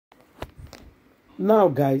Now,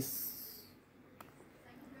 guys,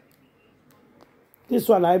 this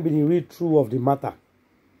one I been read through of the matter.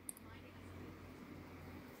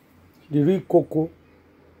 The real cocoa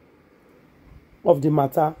of the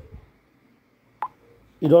matter.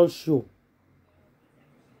 It don't show.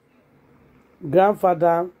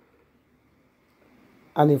 Grandfather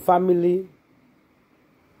and a family,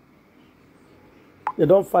 they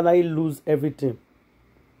don't finally lose everything.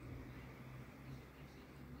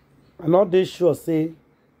 And all they sure say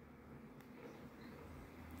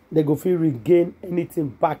they go feel regain anything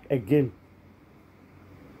back again.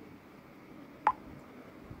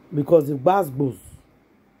 Because the basbos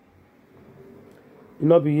will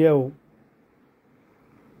not be here.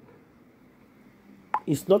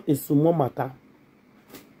 It's not a small matter.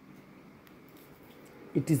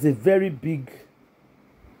 It is a very big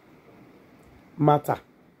matter.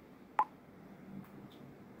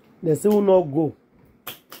 They say will not go.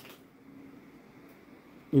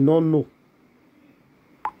 You don't know.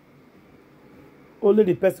 Only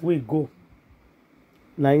the person will go.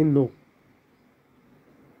 Now you know.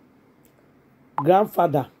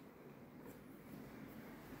 Grandfather.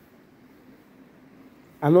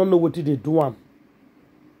 I don't know what they do.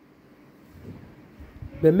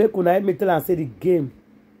 But make una help me tell and say the game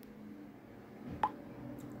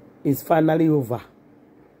is finally over.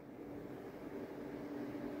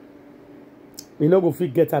 We no go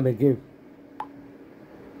fit get am again.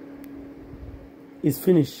 It's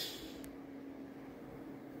finished.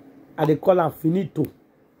 And they call am finito.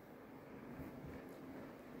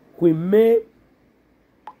 Queenmay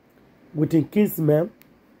with his kinsman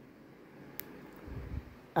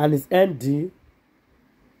and his ND.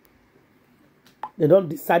 They don't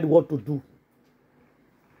decide what to do.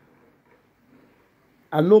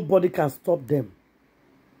 And nobody can stop them.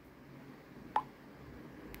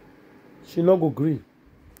 She not go agree.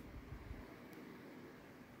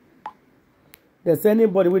 There's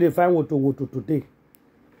anybody where they find woto today.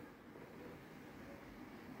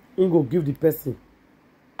 He go give the person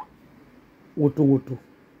woto.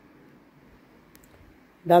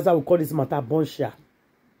 That's how we call this matter bonsha.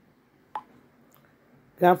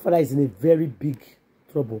 Grandfather is in a very big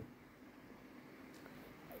trouble.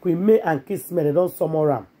 Queenmay and Kismet, they don't summon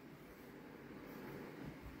him.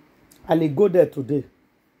 And he go there today.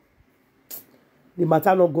 The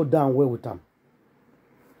matter not go down well with him.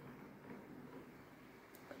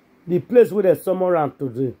 The place where they summon him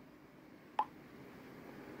today,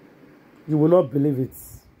 you will not believe it.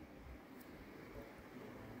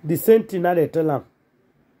 The same thing that they tell him.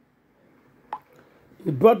 He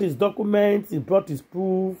brought his documents, he brought his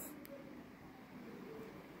proof.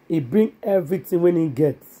 He bring everything when he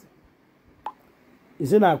gets. He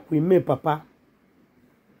said, "Na Queenmay papa.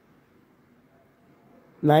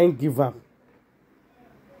 Na him give am.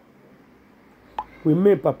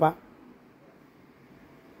 Queenmay papa.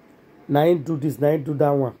 Na him do this, na him do that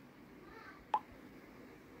one."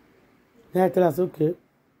 Then I tell us, okay.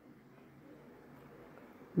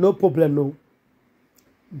 No problem, no.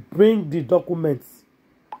 Bring the documents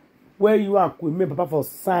where you are Queenmay papa for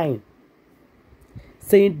sign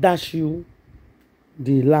saying dash you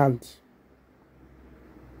the land.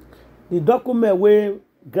 The document where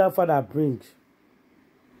grandfather brings.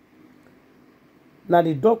 Now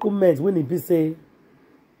the document when he be say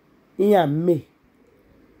he and me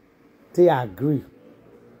they agree.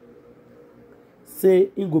 Say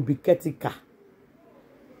he go be caretaker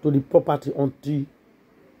to the property until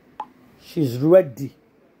she's ready.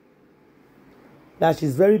 That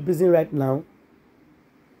she's very busy right now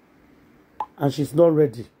and she's not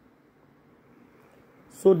ready.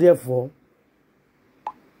 So therefore,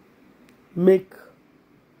 make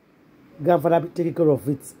grandfather be taking care of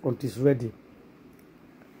it until she's ready.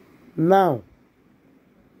 Now,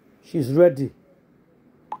 she's ready.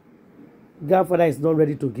 Grandfather is not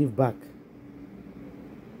ready to give back.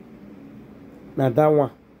 Now that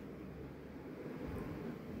one,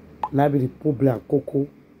 now be the problem cocoa.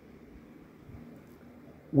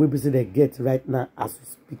 We busy they get right now as we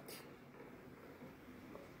speak.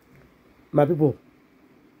 My people,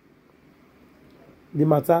 the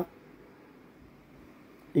matter,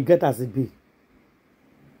 it get as it be.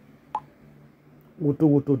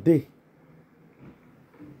 Woto day.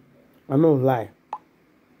 I no lie.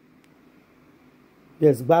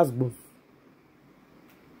 Yes, basbos.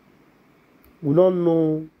 We don't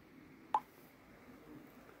know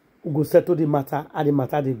who go settle the matter, and the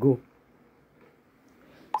matter they go.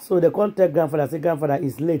 So they contact grandfather, say grandfather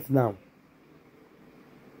is late now.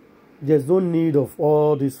 There's no need of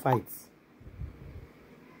all these fights.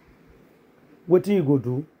 What do you go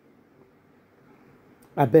do?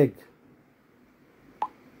 I beg.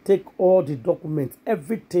 take all the documents,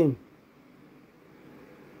 everything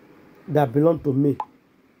that belong to me,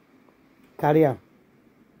 carry am,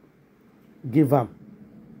 give am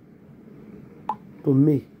to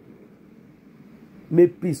me.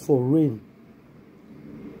 Make peace for reign.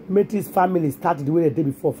 Make this family start the way they did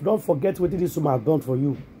before. Don't forget what this woman has done for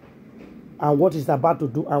you, and what she's about to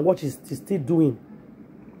do, and what she's still doing.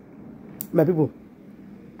 My people,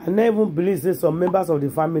 I never even believe that some members of the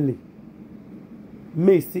family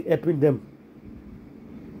may still helping them.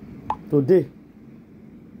 Today,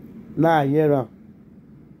 now I hear her.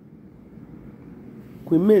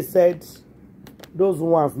 Queenmay said those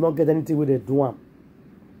ones not get anything with they do am.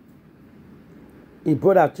 He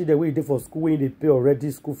brought her children wey dey for school when they pay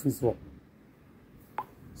already school fees for.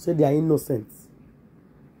 Say they are innocent.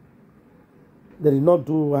 They did not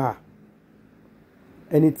do her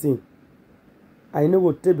anything. I know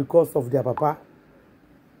will take because of their papa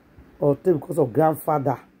or take because of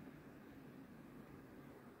grandfather.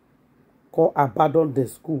 Come abandon the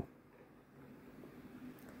school.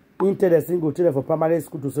 Instead the single children for primary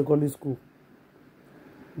school to secondary school.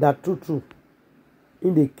 That true.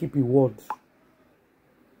 In they keep his word.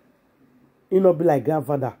 He not be like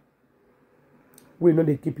grandfather. We know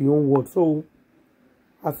they keep his own word. So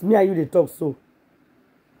as me and you they talk so.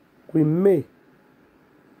 Queenmay.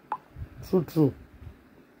 True.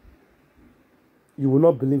 You will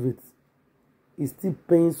not believe it. He's still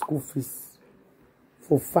paying school fees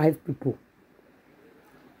for 5 people.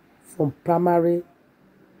 From primary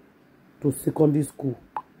to secondary school.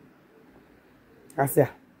 I say,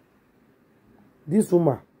 this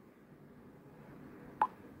woman,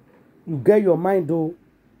 you get your mind though.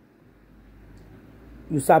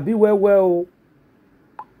 You sabi well.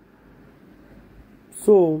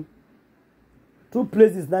 So, 2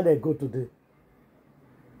 places now they go today.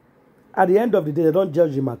 At the end of the day, they don't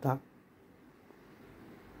judge the matter.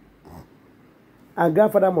 And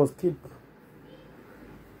grandfather must keep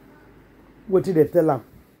what they tell him.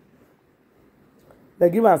 They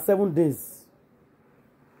give her 7 days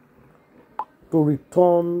to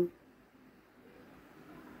return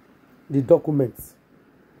the documents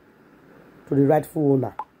to the rightful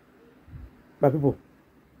owner. My people,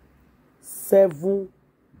 7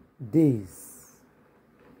 days.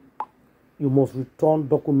 You must return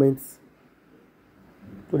documents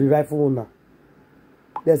to the rightful owner.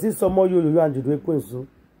 There's still some more you and Judy so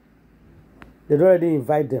they already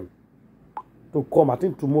invite them to come. I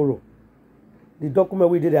think tomorrow. The document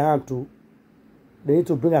we did the hand to, they need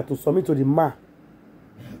to bring her to submit to the ma.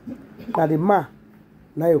 Now the ma,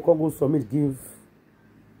 now you can go submit, give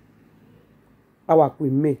our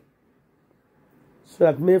Queenmay. So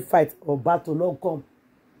that may fight or battle not come.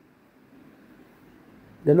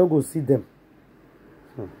 They not go see them.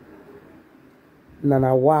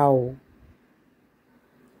 Nana, wow.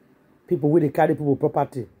 People wey dey carry people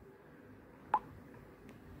property.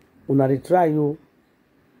 Una dey try you.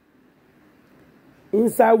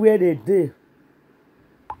 Inside where they dey,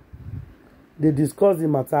 they discuss the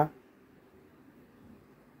matter.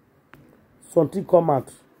 Something come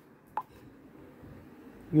out.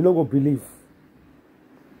 You no go believe.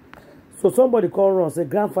 So somebody call run say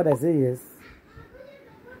grandfather say yes.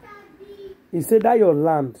 He said that your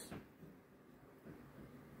land.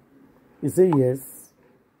 He say yes.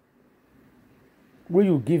 Will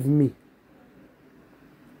you give me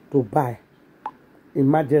to buy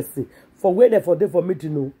emergency for where they for me to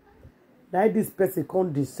know? Now this person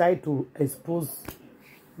can't decide to expose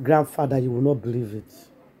grandfather. You will not believe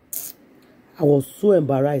it. I was so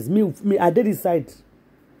embarrassed. Me, I did decide.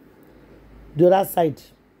 The other side,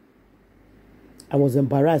 I was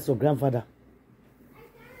embarrassed of grandfather.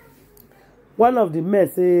 One of the men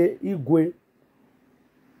say, Igwe,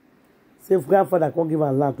 say if grandfather can't give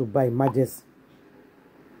her land to buy emergency.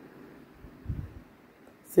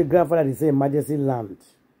 Say grandfather they say emergency land.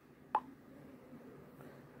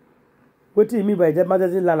 What do you mean by the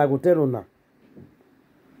emergency land? I go tell you now.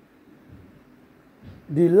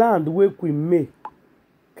 The land where Queenmay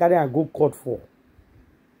carry and go court for.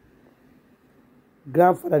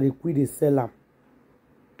 Grandfather they quit they sell them.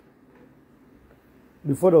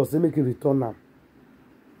 Before they was make a return now.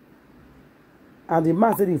 And the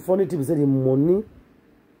man said the funny thing, he said the money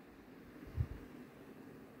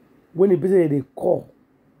when the business they call.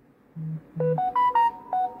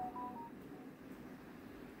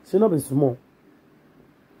 Should not be small.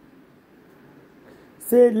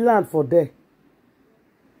 Say land for there.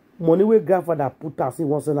 Money where grandfather put us in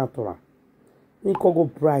one cent to in Congo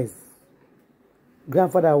price.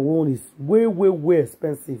 Grandfather own is way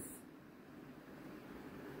expensive.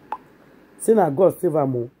 Say now God save her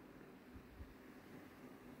more.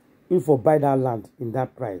 him for buy that land in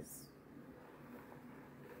that price.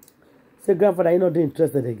 Say, grandfather, you not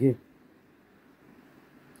interested again.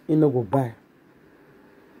 He no go buy.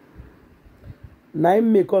 Now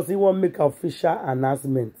him make us, he want make official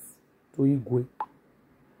announcements to Igwe.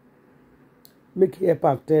 Make he help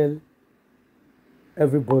and tell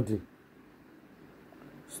everybody.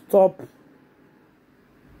 Stop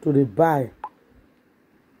to the buy.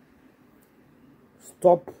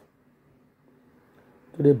 Stop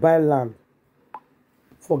to the buy land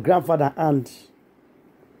for grandfather hand.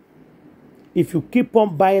 If you keep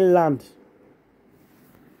on buying land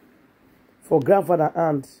for grandfather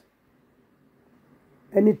hand,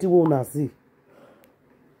 anything we una see,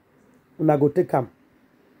 una go take am.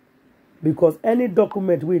 Because any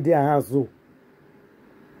document we dey hands so,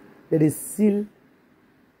 they seal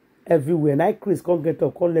everywhere. Now Chris can't get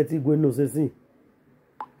up, can't let it go. No, say, see,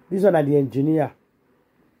 this one are the engineer.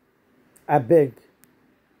 I beg.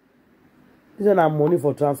 This one are money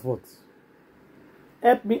for transport.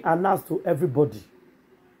 Help me announce to everybody.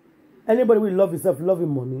 Anybody will love himself, love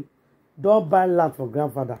him money. Don't buy land from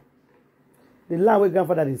grandfather. The land where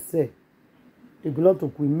grandfather is say, it belongs to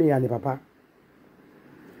Queenmay and the papa.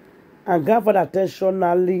 And grandfather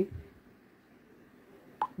intentionally,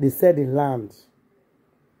 they said the land.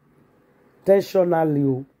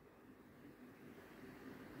 Intentionally,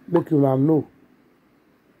 make you know.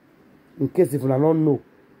 In case if you don't know.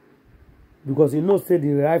 Because you know, say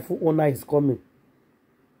the rightful owner is coming.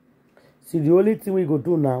 See, the only thing we go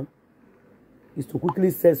do now is to quickly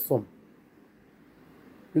sell some.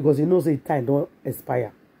 Because he knows the time don't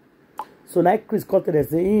expire. So now Chris Conte they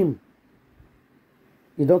say him,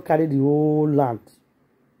 he don't carry the whole land.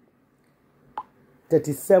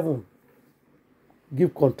 37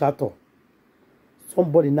 give contractor.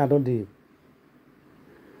 Somebody now don't they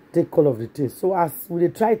take call of the thing. So as we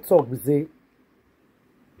try talk, we say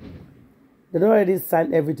they don't already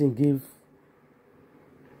sign everything, give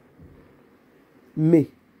May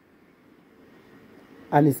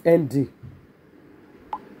and his ND.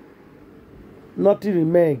 Nothing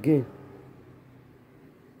remain again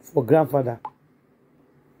for grandfather.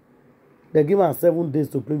 They give him 7 days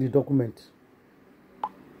to bring the document.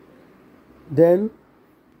 Then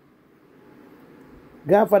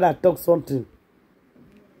grandfather talked something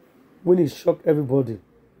when he shocked everybody.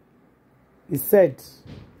 He said,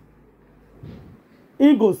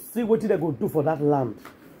 he go see what they go do for that land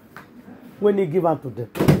when he give out to them.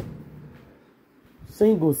 So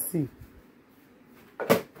he go see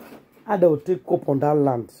how they will take up on that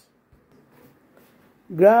land.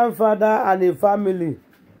 Grandfather and a family,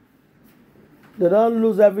 they don't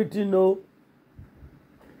lose everything, no.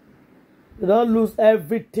 They don't lose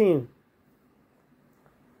everything.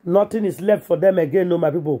 Nothing is left for them again, no, my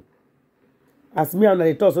people. As me and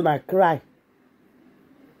the toss and I cry.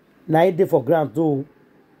 Now it day for grand too.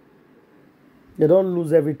 They don't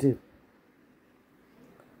lose everything.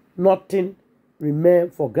 Nothing remain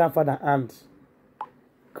for grandfather and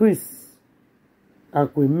Chris and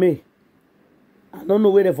Queenmay. I don't know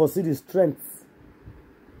where they foresee the strength.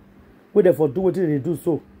 Where they for do what they do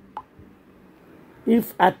so.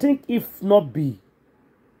 I think if not be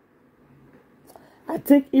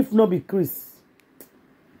Chris,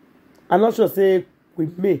 I'm not sure say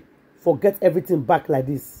Queenmay forget everything back like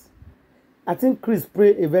this. I think Chris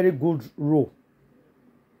play a very good role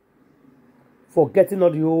for getting all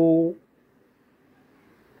the whole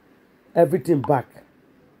everything back.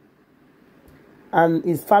 And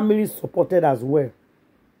his family supported as well.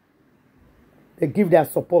 They give their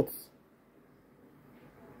support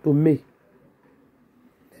to May.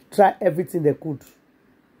 They try everything they could.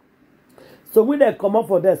 So when they come up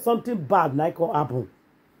for that, something bad might come happen.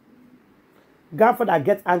 Grandfather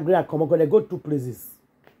gets angry and come up, because they go 2 places.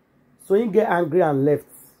 So he get angry and left.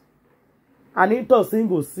 And he thought he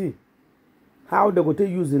go see how they go to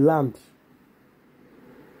use the land.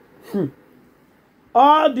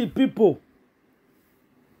 All the people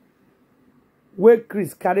where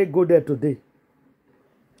Chris carry go there today,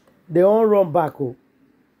 they all run back. Oh.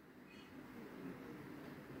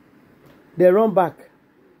 They run back.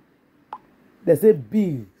 They say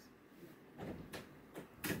bees.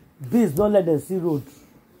 Bees don't let them see road.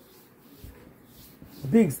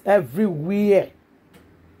 Bees everywhere.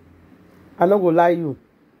 I'm not gonna lie you.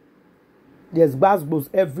 There's basketballs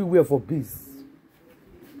everywhere for bees.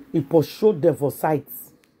 It pursued them for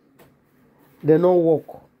sights. They don't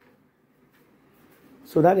walk.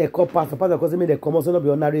 So that they call pastor because they mean they come out, so not be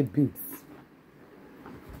ordinary bees.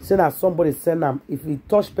 Say that somebody send them. If he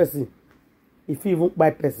touch person, if he even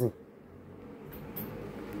buy person,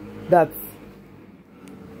 that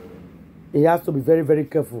he has to be very, very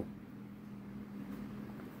careful.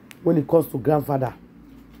 when it comes to grandfather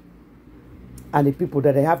and the people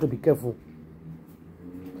that they have to be careful.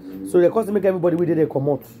 So they cause to make everybody with they come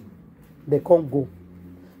out. They can't go.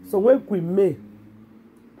 So when Queenmay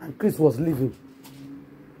and Chris was leaving,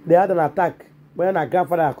 they had an attack. When our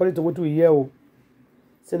grandfather, according to what we hear,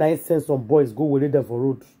 saying I sent some boys go with them for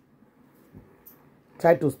road.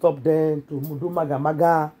 Try to stop them, to do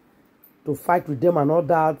maga, to fight with them and all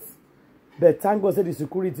that. But thank God said the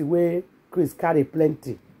security way Chris carry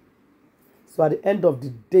plenty. So at the end of the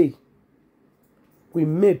day, we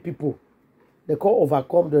made people. They can't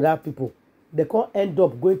overcome the other people. They can't end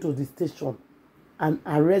up going to the station and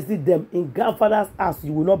arresting them in grandfather's house.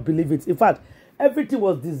 You will not believe it. In fact, everything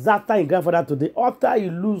was disaster in grandfather today. After he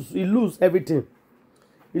lose everything.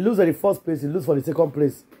 He lose at the first place, he lose for the second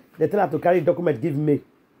place. They tell her to carry document, give me,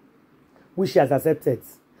 which she has accepted.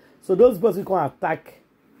 So those boys who can attack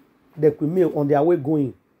the Queenmay on their way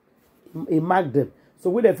going, he marked them. So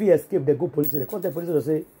when they feel escape, they go police. They contact police to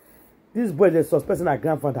say, these boys they suspecting our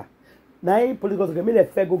grandfather. Now police go to make the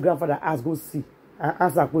fair go grandfather ask go see and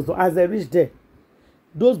answer question. As they reach there,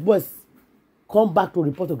 those boys come back to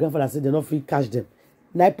report to grandfather and say they not free catch them.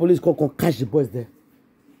 Now police come catch the boys there.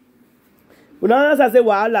 When I say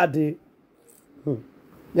wahala dey,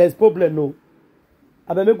 there's problem no.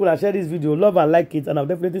 I beg make una share this video, love and like it, and I'll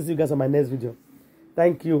definitely see you guys on my next video.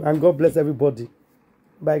 Thank you and God bless everybody.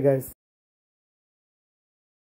 Bye guys.